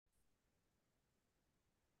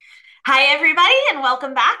Hi, everybody, and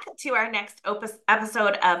welcome back to our next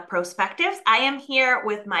episode of Pro-Spectives. I am here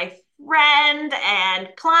with my friend and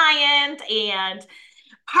client and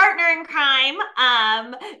partner in crime,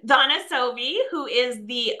 Donna Sovie, who is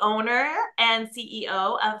the owner and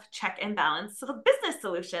CEO of Check and Balance Business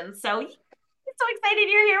Solutions. So, I'm so excited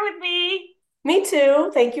you're here with me. Me too.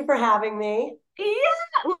 Thank you for having me. Yeah,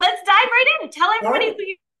 let's dive right in. Tell All everybody right. who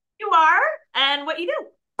you are and what you do.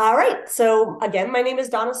 All right. So again, my name is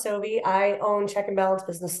Donna Sovie. I own Check and Balance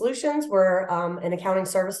Business Solutions. We're an accounting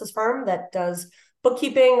services firm that does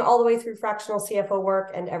bookkeeping all the way through fractional CFO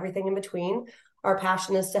work and everything in between. Our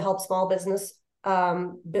passion is to help small business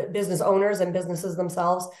owners and businesses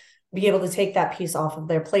themselves be able to take that piece off of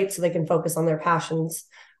their plate so they can focus on their passions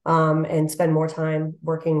and spend more time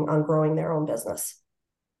working on growing their own business.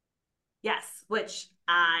 Yes, which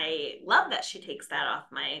I love that she takes that off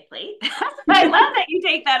my plate. I love that you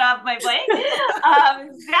take that off my plate.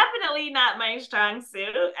 Definitely not my strong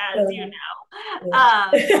suit, as you know.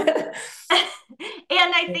 Yeah.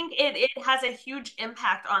 And I think it has a huge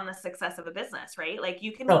impact on the success of a business, right? Like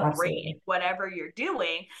you can Oh, be great at absolutely. whatever you're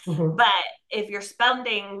doing, Hmm. but if you're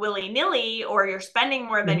spending willy-nilly or you're spending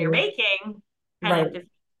more than you're Hmm. making, kind of Right.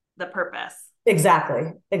 defeats the purpose.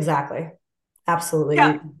 Exactly. Exactly. Absolutely.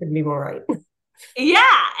 Yeah. You couldn't be more right. Yeah,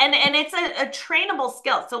 and it's a trainable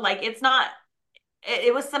skill. So like it's not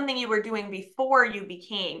it was something you were doing before you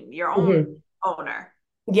became your own Hmm. owner.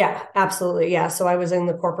 Yeah, absolutely. Yeah. So I was in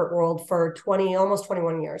the corporate world for 20, almost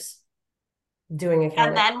 21 years doing And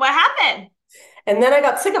accounting. then what happened? And then I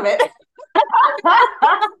got sick of it.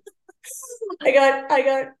 I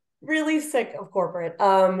got really sick of corporate.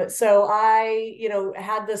 So I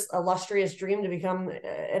had this illustrious dream to become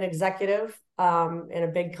an executive in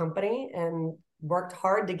a big company and worked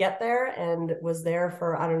hard to get there and was there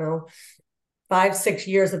for, I don't know, 5, 6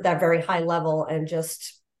 years at that very high level and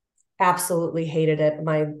just absolutely hated it.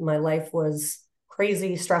 My life was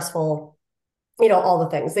crazy, stressful, all the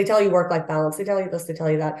things. They tell you work-life balance, they tell you this, they tell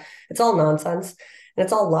you that. It's all nonsense and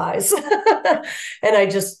it's all lies. And I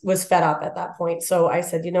just was fed up at that point. So I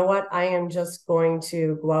said, you know what? I am just going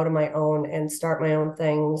to go out on my own and start my own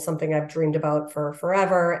thing, something I've dreamed about for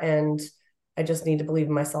forever. And I just need to believe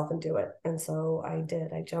in myself and do it. And so I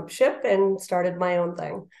did. I jumped ship and started my own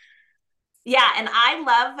thing. Yeah, and I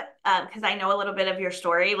love because I know a little bit of your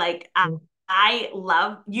story. Like I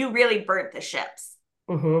love you really burnt the ships.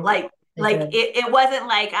 Mm-hmm. Like I like did. it wasn't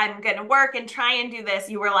like I'm gonna work and try and do this.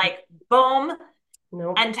 You were like, boom.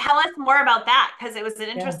 Nope. And tell us more about that because it was an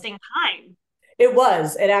Yeah. interesting time. It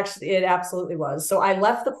was. It absolutely was. So I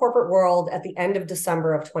left the corporate world at the end of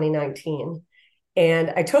December of 2019. And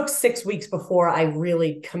I took 6 weeks before I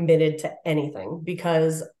really committed to anything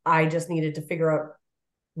because I just needed to figure out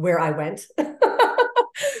where I went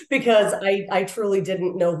because I truly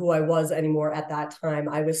didn't know who I was anymore at that time.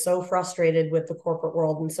 I was so frustrated with the corporate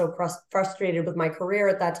world and so frustrated with my career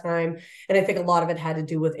at that time. And I think a lot of it had to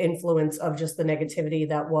do with influence of just the negativity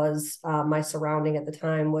that was my surrounding at the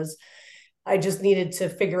time. Was I just needed to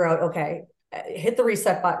figure out, okay, hit the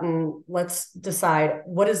reset button. Let's decide,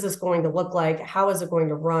 what is this going to look like? How is it going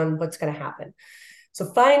to run? What's going to happen? So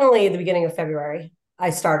finally, at the beginning of February, I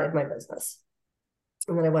started my business.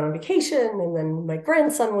 And then I went on vacation, and then my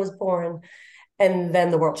grandson was born, and then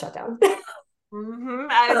the world shut down. I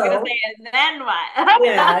was gonna So say, and then what?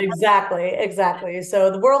 yeah, exactly. So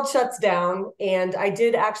the world shuts down, and I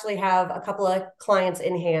did actually have a couple of clients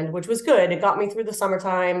in hand, which was good. It got me through the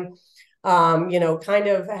summertime. Kind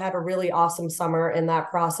of had a really awesome summer in that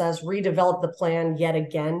process, redeveloped the plan yet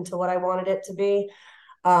again to what I wanted it to be.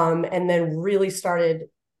 And then really started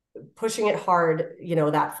pushing it hard,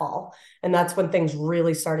 that fall. And that's when things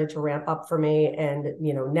really started to ramp up for me and,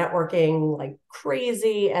 networking like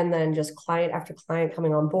crazy. And then just client after client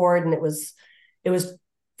coming on board. And it was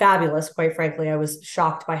fabulous. Quite frankly, I was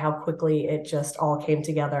shocked by how quickly it just all came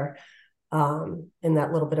together in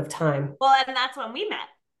that little bit of time. Well, and that's when we met.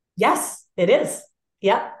 Yes, it is.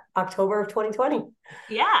 Yep. October of 2020.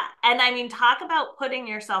 Yeah. And I mean, talk about putting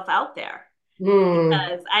yourself out there Mm,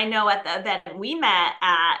 because I know at the event we met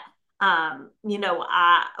at,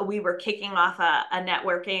 we were kicking off a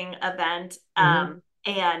networking event. mm-hmm.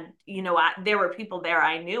 And, there were people there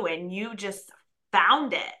I knew, and you just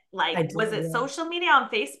found it. I Like, was did, it yeah. social media on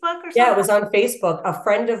Facebook or Yeah, it something? was on Facebook. A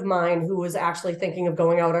friend of mine who was actually thinking of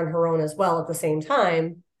going out on her own as well at the same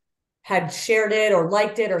time had shared it or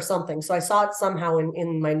liked it or something. So I saw it somehow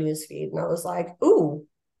in my news feed and I was like, ooh,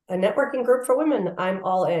 a networking group for women. I'm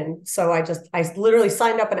all in. So I literally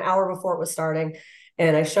signed up an hour before it was starting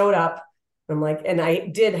and I showed up. I'm like, and I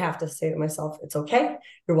did have to say to myself, it's okay.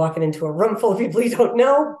 You're walking into a room full of people you don't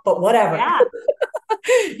know, but whatever. Yeah.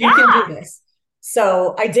 You can do this.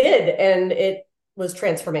 So I did, and it was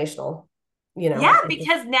transformational. Yeah,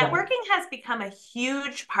 because networking has become a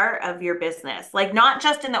huge part of your business, like not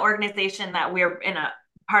just in the organization that we're in a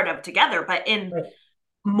part of together, but in right.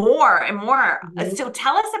 more and more. Mm-hmm. So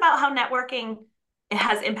tell us about how networking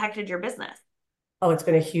has impacted your business. Oh, it's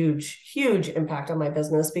been a huge, huge impact on my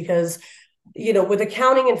business because, with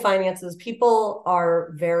accounting and finances, people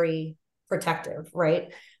are very protective,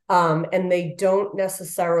 right? And they don't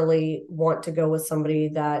necessarily want to go with somebody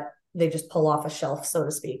that they just pull off a shelf, so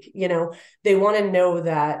to speak. They want to know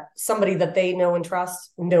that somebody that they know and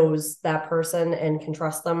trust knows that person and can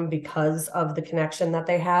trust them because of the connection that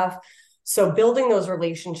they have. So building those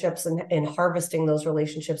relationships and harvesting those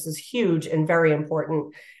relationships is huge and very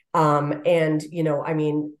important. And I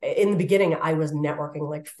mean, in the beginning, I was networking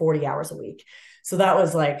like 40 hours a week. So that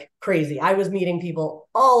was like crazy. I was meeting people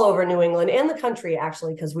all over New England and the country,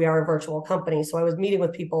 actually, because we are a virtual company. So I was meeting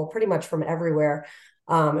with people pretty much from everywhere.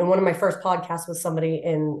 And one of my first podcasts was somebody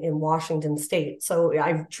in Washington State. So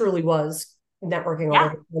I truly was networking all Yeah.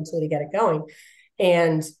 over the country to get it going.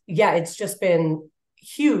 And yeah, it's just been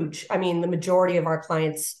huge. I mean, the majority of our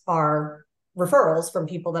clients are referrals from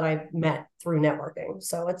people that I've met through networking.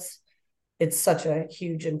 So it's such a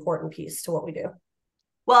huge important piece to what we do.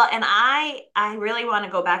 Well, and I really want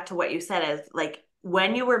to go back to what you said is like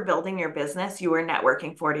when you were building your business, you were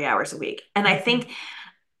networking 40 hours a week. And I think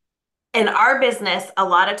in our business, a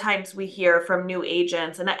lot of times we hear from new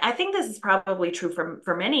agents, and I think this is probably true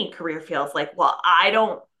for many career fields, like, well, I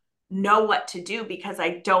don't know what to do because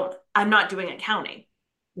I'm not doing accounting.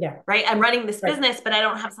 Yeah. Right. I'm running this Right. business, but I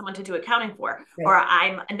don't have someone to do accounting for. Right. Or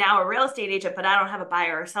I'm now a real estate agent, but I don't have a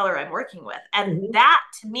buyer or seller I'm working with. And Mm-hmm. that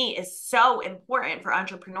to me is so important for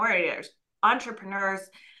entrepreneurs,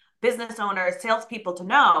 business owners, salespeople to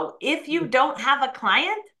know if you don't have a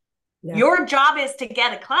client, Yeah. your job is to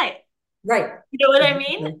get a client. Right. You know what I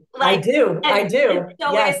mean? Exactly. I Like, do. I and do.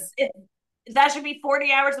 so Yes. if that should be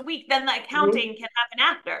 40 hours a week, then the Mm-hmm. accounting can happen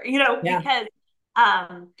after, Yeah. because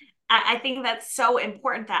I think that's so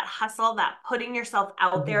important, that hustle, that putting yourself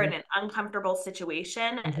out there Mm-hmm. in an uncomfortable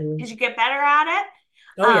situation Mm-hmm. because you get better at it.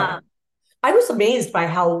 Oh yeah. I was amazed by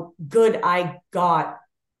how good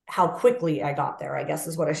how quickly I got there, I guess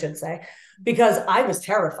is what I should say, because I was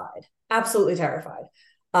terrified, absolutely terrified.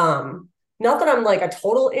 Um, Not that I'm like a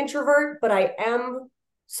total introvert, but I am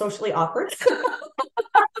socially awkward.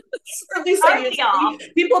 Or at least I Aren't used we to all?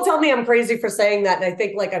 be. People tell me I'm crazy for saying that. And I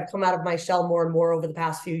think like I've come out of my shell more and more over the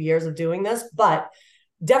past few years of doing this. But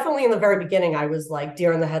definitely in the very beginning, I was like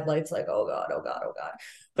deer in the headlights, like, oh God, oh God, oh God.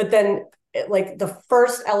 But then like the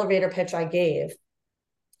first elevator pitch I gave,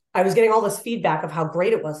 I was getting all this feedback of how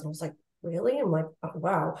great it was. And I was like, really? I'm like, oh,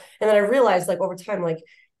 wow. And then I realized like over time, like,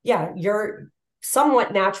 yeah, you're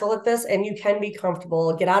somewhat natural at this and you can be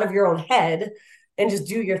comfortable, get out of your own head and just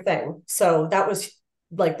do your thing. So that was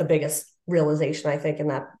like the biggest realization, I think, in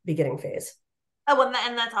that beginning phase. Oh, well,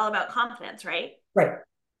 and that's all about confidence, right? Right.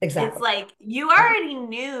 It's Exactly. like you already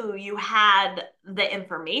knew you had the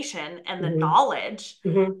information and the Mm-hmm. knowledge.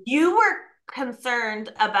 Mm-hmm. You were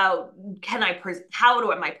concerned about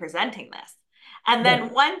how am I presenting this? And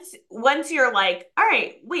Right. then once you're like, all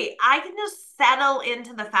right, wait, I can just settle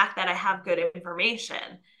into the fact that I have good information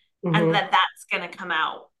and Mm-hmm. that's going to come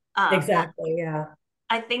out. Um, Exactly. Yeah.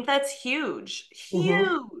 I think that's huge, Mm-hmm.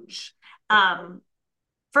 huge. Um,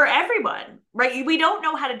 for everyone, right? We don't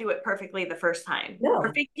know how to do it perfectly the first time. We're No,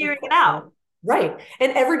 of figuring it course out. not. Right.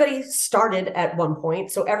 And everybody started at one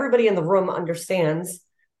point. So everybody in the room understands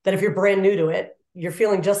that if you're brand new to it, you're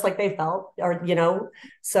feeling just like they felt,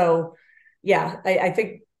 So yeah, I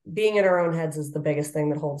think being in our own heads is the biggest thing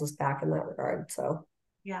that holds us back in that regard. So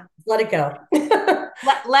Yeah. let it go.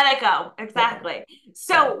 Let it go. Yeah. Exactly. Yeah.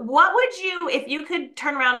 So, what would you, if you could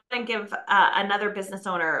turn around and give another business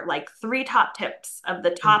owner like three top tips of the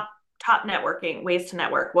top networking ways to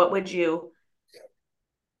network, what would you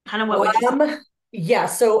say? Yeah.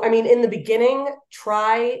 So, I mean, in the beginning,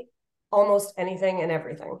 try almost anything and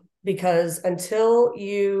everything because until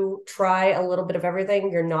you try a little bit of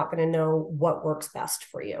everything, you're not going to know what works best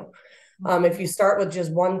for you. If you start with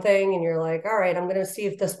just one thing and you're like, all right, I'm going to see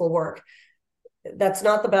if this will work, that's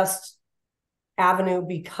not the best avenue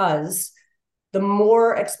because the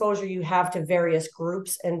more exposure you have to various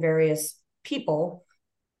groups and various people,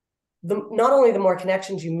 not only the more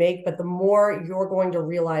connections you make, but the more you're going to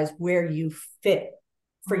realize where you fit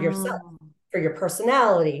for yourself, Mm. for your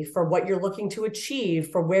personality, for what you're looking to achieve,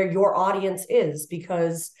 for where your audience is.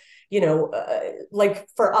 Because, like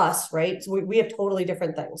for us, right? So we have totally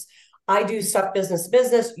different things. I do stuff business to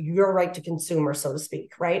business, you're right to consumer, so to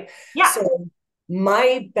speak, right? Yeah. So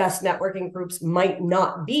my best networking groups might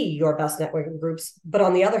not be your best networking groups, but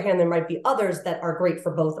on the other hand, there might be others that are great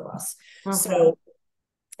for both of us. So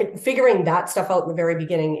figuring that stuff out in the very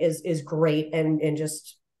beginning is great, and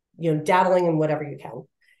just, dabbling in whatever you can.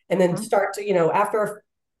 And then start to, after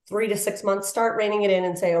 3 to 6 months, start reining it in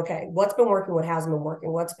and say, okay, what's been working, what hasn't been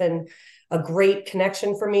working, what's been a great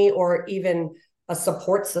connection for me, or even a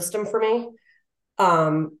support system for me.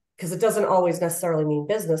 Because it doesn't always necessarily mean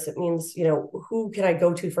business. It means, who can I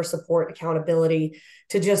go to for support, accountability,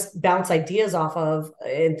 to just bounce ideas off of,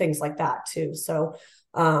 and things like that too. So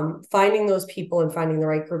finding those people and finding the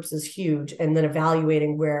right groups is huge. And then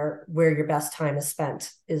evaluating where your best time is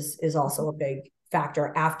spent is also a big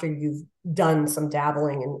factor after you've done some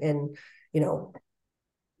dabbling and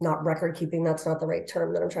not record keeping. That's not the right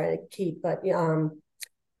term that I'm trying to keep, but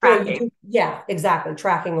tracking. Yeah, exactly.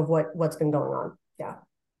 Tracking of what's been going on. Yeah.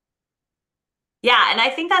 Yeah. And I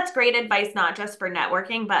think that's great advice, not just for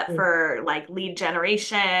networking, but for like lead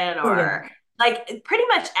generation or like pretty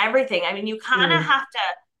much everything. I mean, you kind of have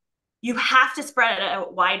to spread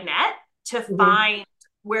a wide net to find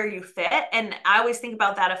where you fit. And I always think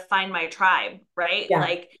about that of find my tribe, right? Yeah.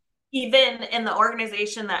 Like even in the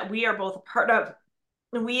organization that we are both a part of,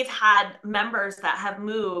 we've had members that have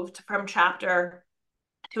moved from chapter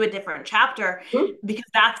to a different chapter because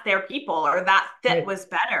that's their people, or that fit was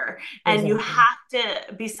better. And you have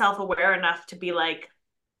to be self-aware enough to be like,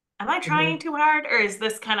 am I trying too hard, or is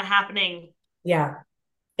this kind of happening? Yeah,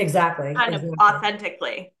 exactly. Kind of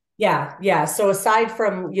authentically. Yeah. So aside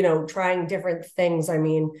from, trying different things, I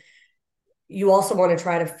mean, you also want to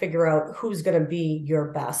try to figure out who's going to be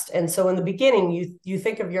your best. And so in the beginning, you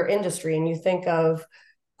think of your industry and you think of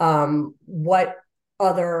what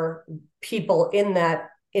other people in that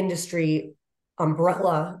industry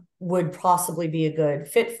umbrella would possibly be a good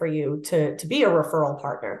fit for you to be a referral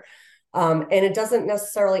partner. And it doesn't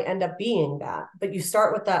necessarily end up being that, but you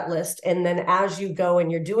start with that list. And then as you go and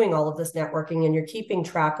you're doing all of this networking and you're keeping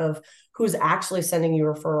track of who's actually sending you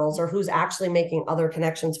referrals or who's actually making other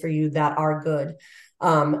connections for you that are good,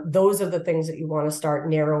 those are the things that you want to start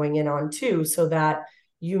narrowing in on too, so that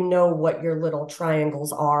what your little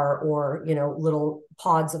triangles are, or, little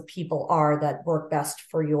pods of people are that work best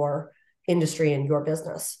for your industry and your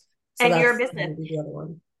business. So and that's your business. the other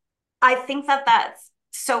one. I think that's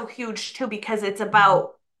so huge too, because it's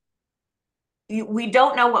about, we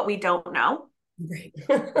don't know what we don't know. Right.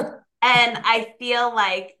 And I feel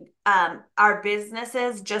like our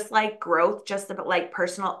businesses, just like growth, just about like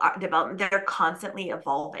personal development, they're constantly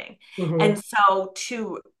evolving. And so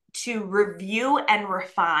to review and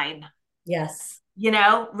refine. Yes.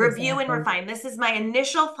 Review and refine. This is my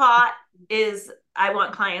initial thought, is I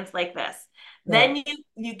want clients like this. Then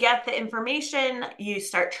you get the information, you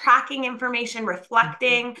start tracking information,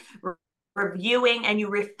 reflecting, reviewing, and you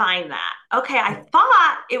refine that. Okay, I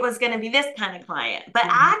thought it was going to be this kind of client, but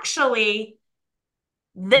actually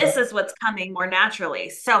this is what's coming more naturally.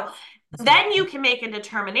 So then you can make a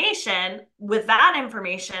determination with that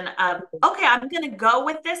information of, okay, I'm going to go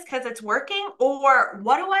with this because it's working, or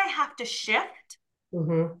what do I have to shift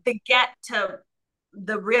to get to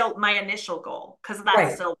my initial goal? Because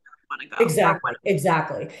that's still where I want to go.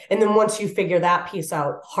 Exactly. And then once you figure that piece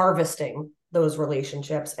out, harvesting those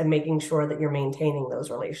relationships and making sure that you're maintaining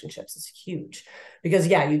those relationships is huge. Because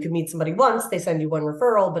you can meet somebody once, they send you one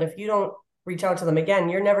referral, but if you don't reach out to them again,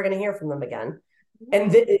 you're never going to hear from them again.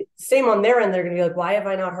 And same on their end, they're going to be like, why have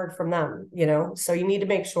I not heard from them? So you need to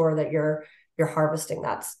make sure that you're harvesting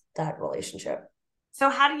that relationship. So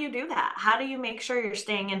how do you do that? How do you make sure you're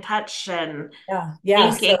staying in touch and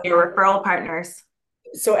thanking your referral partners?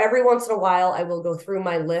 So every once in a while, I will go through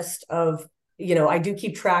my list of, I do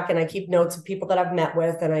keep track and I keep notes of people that I've met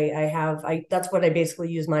with. And that's what I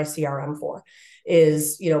basically use my CRM for,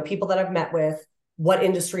 is, people that I've met with, what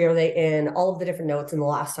industry are they in, all of the different notes and the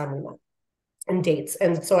last time we met and dates.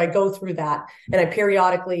 And so I go through that, and I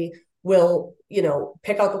periodically will,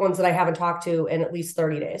 pick out the ones that I haven't talked to in at least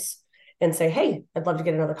 30 days and say, hey, I'd love to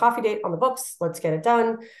get another coffee date on the books. Let's get it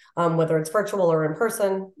done. Whether it's virtual or in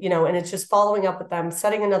person, and it's just following up with them,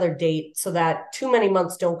 setting another date so that too many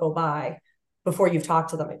months don't go by before you've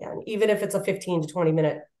talked to them again, even if it's a 15 to 20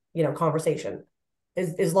 minute, conversation.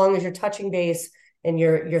 As long as you're touching base and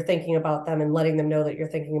you're thinking about them and letting them know that you're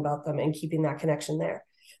thinking about them and keeping that connection there.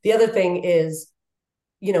 The other thing is,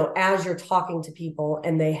 as you're talking to people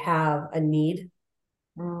and they have a need,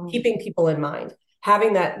 keeping people in mind,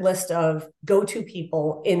 having that list of go-to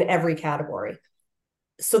people in every category,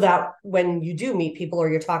 so that when you do meet people or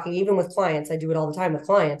you're talking, even with clients, I do it all the time with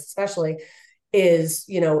clients, especially, is,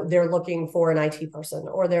 they're looking for an IT person,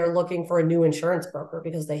 or they're looking for a new insurance broker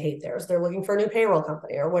because they hate theirs. They're looking for a new payroll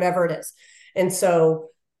company or whatever it is. And so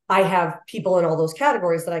I have people in all those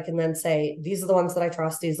categories that I can then say, these are the ones that I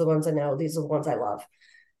trust. These are the ones I know. These are the ones I love.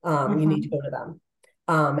 You need to go to them.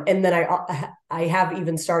 And then I have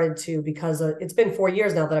even started to, because it's been 4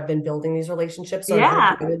 years now that I've been building these relationships. So Yeah.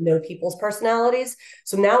 I'm trying to know people's personalities.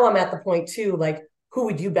 So now I'm at the point too, like, who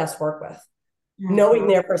would you best work with? Knowing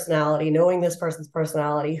their personality, knowing this person's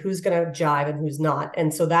personality, who's going to jive and who's not.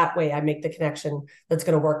 And so that way I make the connection that's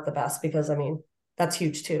going to work the best, because I mean, that's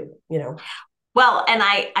huge too, Well, and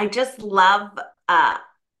I just love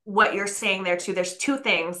what you're saying there too. There's two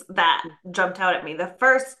things that jumped out at me. The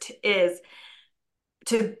first is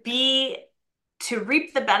to be to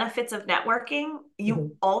reap the benefits of networking,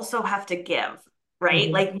 you also have to give, right?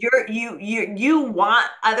 Like you want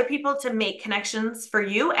other people to make connections for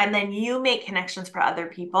you, and then you make connections for other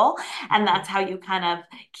people, and that's how you kind of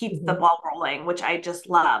keep the ball rolling, which I just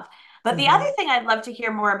love. But the other thing I'd love to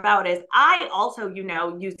hear more about is I also,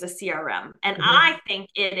 use a CRM, and I think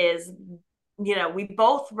it is, we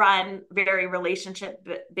both run very relationship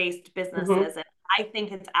based businesses, and I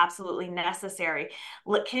think it's absolutely necessary.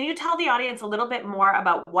 Can you tell the audience a little bit more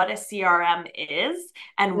about what a CRM is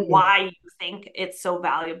and why you think it's so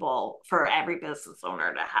valuable for every business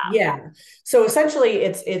owner to have? Yeah. So essentially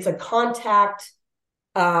it's a contact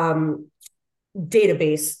database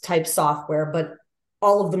type software, but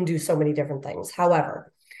all of them do so many different things.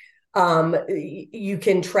 However, you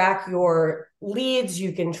can track your leads,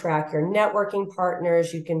 you can track your networking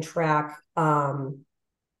partners, you can track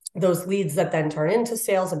those leads that then turn into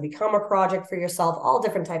sales and become a project for yourself, all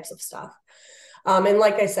different types of stuff. And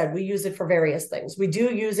like I said, we use it for various things. We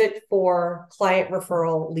do use it for client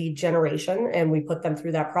referral lead generation, and we put them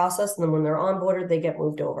through that process. And then when they're onboarded, they get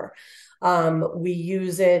moved over. We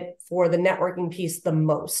use it for the networking piece the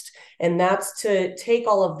most. And that's to take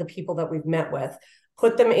all of the people that we've met with,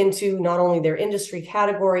 put them into not only their industry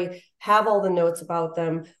category, have all the notes about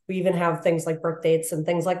them. We even have things like birth dates and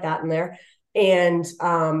things like that in there. And,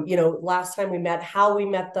 last time we met, how we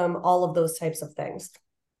met them, all of those types of things.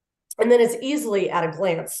 And then it's easily at a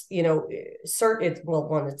glance, it's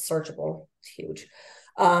searchable. It's huge.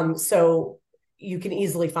 So you can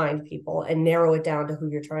easily find people and narrow it down to who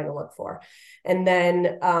you're trying to look for. And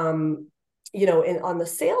then, on the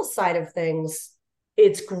sales side of things,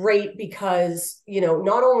 it's great because,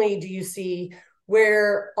 not only do you see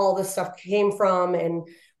where all this stuff came from and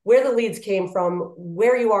where the leads came from,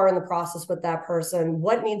 where you are in the process with that person,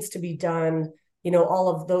 what needs to be done, all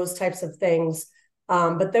of those types of things.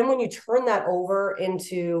 But then when you turn that over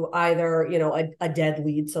into either, a dead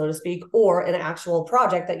lead, so to speak, or an actual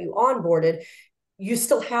project that you onboarded, you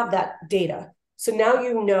still have that data. So now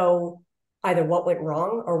you know either what went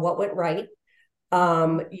wrong or what went right.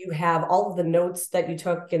 You have all of the notes that you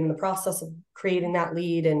took in the process of creating that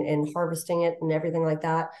lead and harvesting it and everything like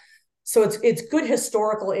that. So it's good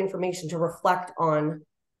historical information to reflect on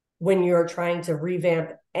when you're trying to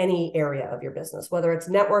revamp any area of your business, whether it's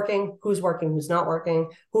networking, who's working, who's not working,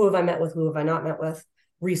 who have I met with, who have I not met with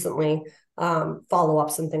recently,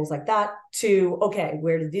 follow-ups and things like that, to, okay,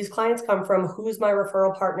 where did these clients come from? Who's my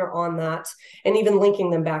referral partner on that? And even linking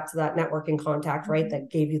them back to that networking contact, right, that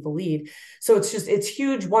gave you the lead. So it's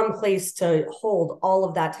huge, one place to hold all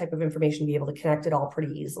of that type of information, be able to connect it all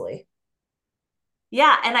pretty easily.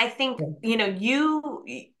 Yeah. And I think,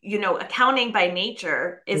 accounting by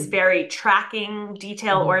nature is very tracking,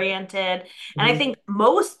 detail oriented. And I think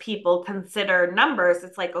most people consider numbers.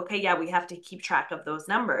 It's like, okay, yeah, we have to keep track of those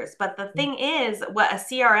numbers. But the thing is, what a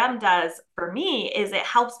CRM does for me is it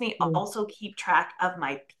helps me also keep track of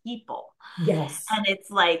my people. Yes. And it's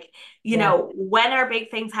like, when are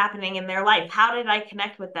big things happening in their life? How did I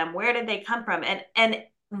connect with them? Where did they come from? And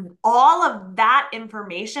all of that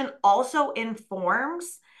information also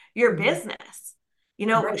informs your business.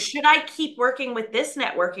 Should I keep working with this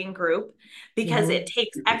networking group because it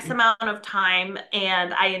takes X amount of time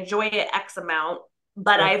and I enjoy it X amount,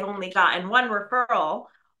 but I've only gotten one referral,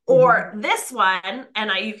 or this one, and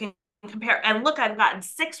you can compare and look, I've gotten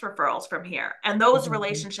 6 referrals from here, and those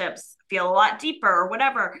relationships feel a lot deeper or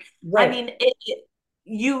whatever. I mean,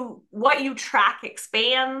 what you track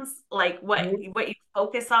expands, like what you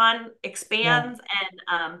focus on expands.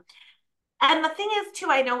 And the thing is too,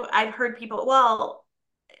 I know I've heard people, well,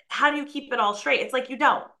 how do you keep it all straight? It's like, you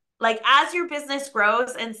don't. Like, as your business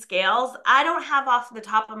grows and scales, I don't have off the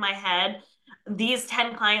top of my head, these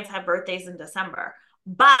 10 clients have birthdays in December,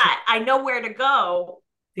 but I know where to go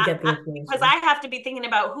to get the information, because I have to be thinking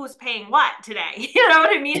about who's paying what today. You know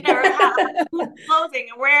what I mean? Or who's closing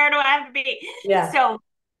and where do I have to be? Yeah. So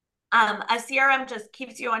A CRM just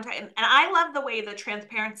keeps you on time. And I love the way the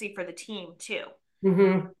transparency for the team too.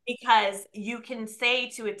 Mm-hmm. Because you can say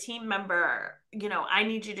to a team member, I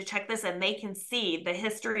need you to check this, and they can see the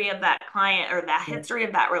history of that client or that history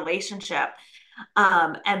of that relationship.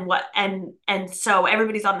 And so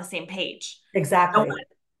everybody's on the same page. Exactly.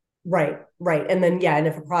 Right. And then, and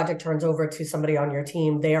if a project turns over to somebody on your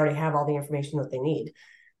team, they already have all the information that they need.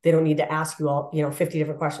 They don't need to ask you all, 50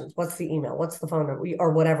 different questions. What's the email? What's the phone number?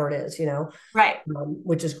 Or whatever it is, Right.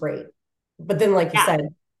 Which is great. But then, like you said,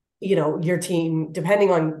 your team,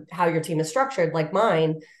 depending on how your team is structured, like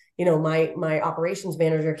mine, my operations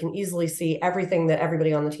manager can easily see everything that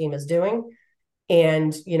everybody on the team is doing.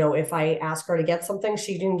 And, if I ask her to get something,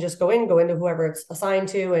 she can just go into whoever it's assigned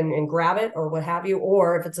to and grab it or what have you.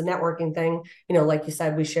 Or if it's a networking thing, like you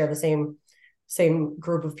said, we share the same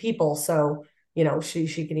group of people. So,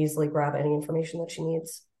 she can easily grab any information that she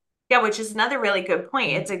needs. Yeah, which is another really good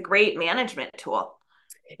point. It's a great management tool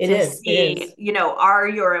to see, are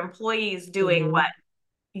your employees doing what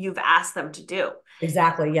you've asked them to do?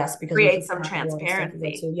 Exactly. Yes. Because we create keep some track of a lot of stuff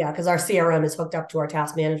transparency. too. Yeah. Because our CRM is hooked up to our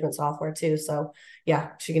task management software too. So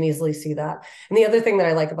yeah, she can easily see that. And the other thing that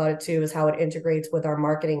I like about it too is how it integrates with our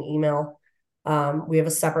marketing email. We have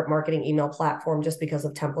a separate marketing email platform just because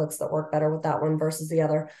of templates that work better with that one versus the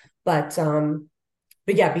other. But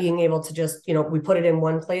yeah, being able to just, we put it in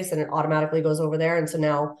one place and it automatically goes over there. And so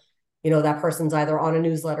now, that person's either on a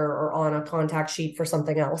newsletter or on a contact sheet for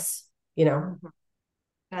something else,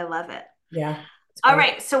 I love it. Yeah. All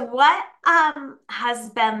right. So what has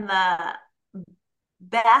been the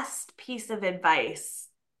best piece of advice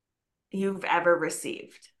you've ever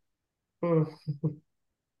received? I've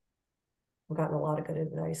gotten a lot of good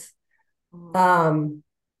advice.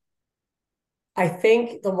 I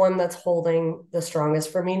think the one that's holding the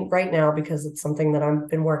strongest for me right now, because it's something that I've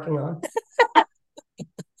been working on,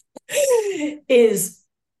 is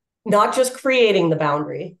not just creating the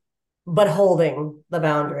boundary, but holding the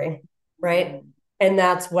boundary, right? And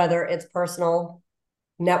that's whether it's personal,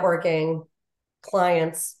 networking,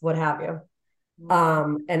 clients, what have you.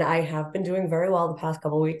 And I have been doing very well the past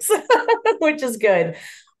couple of weeks, which is good.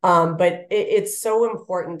 But it's so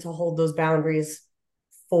important to hold those boundaries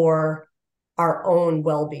for our own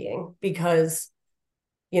well-being, because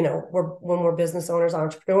when we're business owners,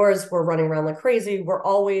 entrepreneurs, we're running around like crazy. We're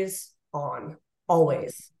always on,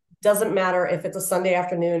 always. Doesn't matter if it's a Sunday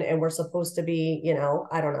afternoon and we're supposed to be,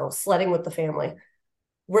 I don't know, sledding with the family.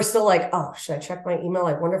 We're still like, oh, should I check my email?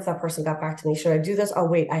 I wonder if that person got back to me. Should I do this? Oh,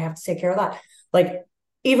 wait, I have to take care of that. Like,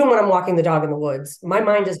 even when I'm walking the dog in the woods, my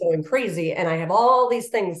mind is going crazy. And I have all these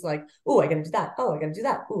things like, oh, I got to do that. Oh, I got to do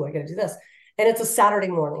that. Oh, I got to do this. And it's a Saturday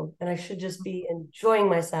morning and I should just be enjoying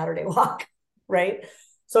my Saturday walk. Right.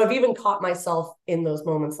 So I've even caught myself in those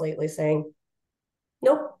moments lately saying,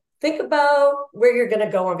 nope, think about where you're going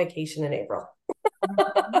to go on vacation in April.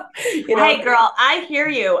 Hey, girl, I hear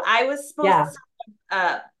you. I was supposed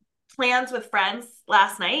to plans with friends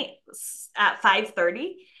last night at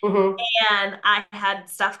 5:30. And I had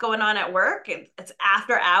stuff going on at work. It's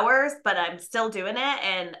after hours, but I'm still doing it.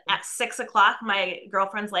 And at 6 o'clock, my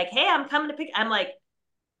girlfriend's like, hey, I'm coming to pick. I'm like,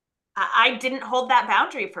 I didn't hold that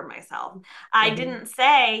boundary for myself. I didn't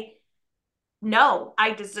say, no,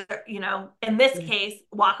 I deserve, in this case,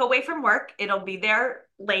 walk away from work. It'll be there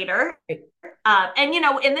later. And,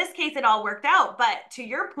 in this case, it all worked out. But to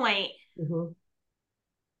your point,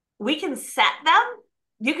 we can set them.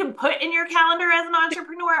 You can put in your calendar as an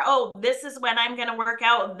entrepreneur, oh, this is when I'm going to work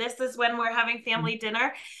out. This is when we're having family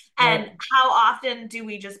dinner. And how often do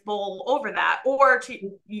we just bowl over that? Or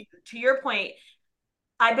to your point,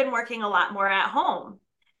 I've been working a lot more at home.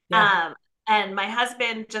 And my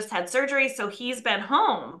husband just had surgery, so he's been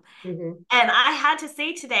home. And I had to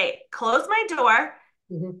say today, close my door,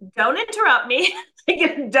 don't interrupt me,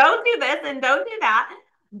 don't do this and don't do that.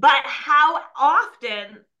 But how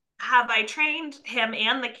often have I trained him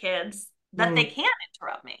and the kids that they can't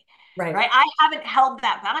interrupt me? Right. I haven't held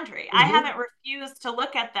that boundary. I haven't refused to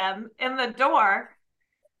look at them in the door,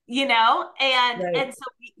 and so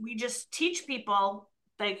we just teach people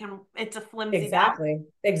it's a flimsy boundary.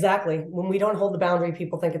 Exactly. When we don't hold the boundary,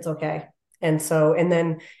 people think it's okay. And so, and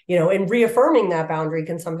then, and reaffirming that boundary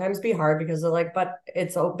can sometimes be hard because they're like, but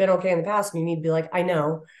it's been okay in the past. And you need to be like, I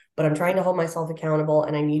know, but I'm trying to hold myself accountable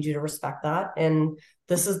and I need you to respect that. And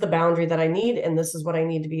this is the boundary that I need. And this is what I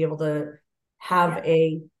need to be able to have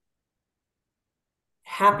a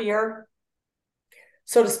happier,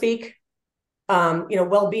 so to speak,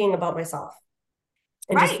 well-being about myself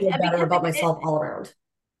and just feel better about myself all around.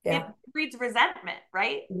 breeds resentment,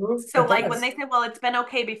 right? Mhm. So It like when does. they say, well, it's been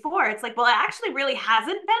okay before, it's like, well, it actually really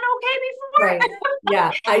hasn't been okay Right. before.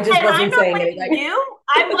 Yeah. I just And I'm wasn't not saying blaming anything. you.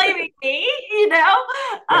 I'm blaming me, you know?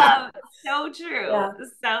 Yeah. So true. Yeah.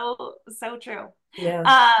 So true. Yeah.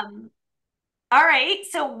 Um, all right.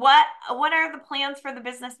 So what are the plans for the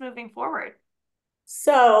business moving forward?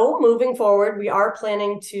 So moving forward, we are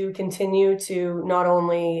planning to continue to not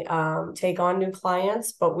only take on new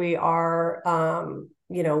clients, but we are,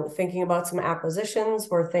 thinking about some acquisitions.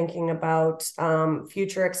 We're thinking about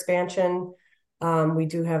future expansion. We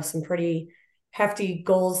do have some pretty hefty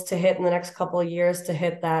goals to hit in the next couple of years to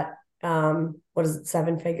hit that, what is it,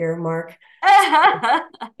 seven-figure mark.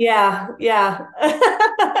 Yeah, yeah.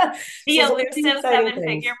 The So some pretty elusive exciting things.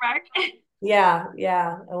 seven-figure mark. Yeah,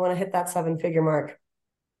 yeah. I want to hit that seven-figure mark.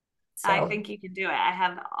 I So think you can do it. I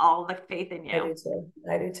have all the faith in I you. do too.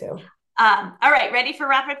 I do too. All right, ready for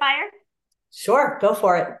rapid fire? Sure, go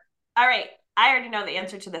for it. All right. I already know the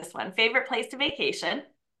answer to this one. Favorite place to vacation?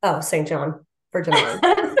 Oh, St. John, Virgin Islands.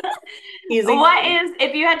 Easy. What is,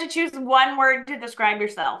 if you had to choose one word to describe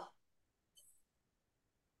yourself?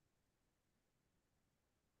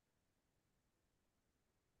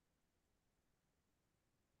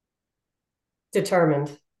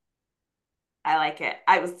 Determined. I like it.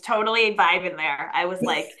 I was totally vibing there. I was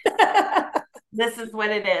like, this is what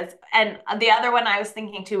it is. And the other one I was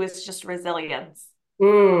thinking too is just resilience.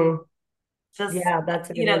 Mm, Just, yeah, that's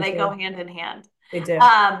a good one they go too. hand in hand. They do.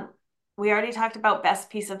 Um, we already talked about best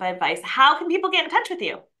piece of advice. How can people get in touch with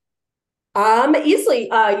you? Easily.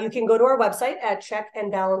 You can go to our website at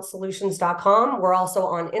checkandbalancesolutions.com. We're also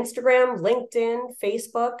on Instagram, LinkedIn,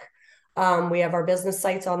 Facebook. We have our business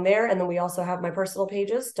sites on there. And then we also have my personal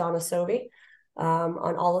pages, Donna Sovie,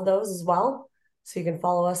 on all of those as well. So you can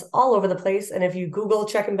follow us all over the place. And if you Google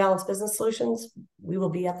Check and Balance Business Solutions, we will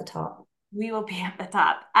be at the top. We will be at the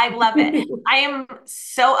top. I love it. I am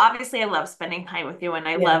so obviously I love spending time with you and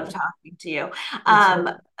I love Yeah, talking to you. me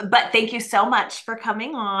too. But thank you so much for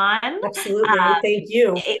coming on. Absolutely. Thank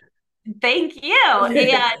you. It- Thank you.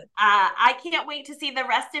 And I can't wait to see the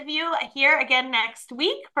rest of you here again next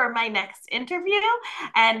week for my next interview.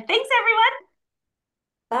 And thanks, everyone.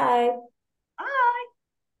 Bye.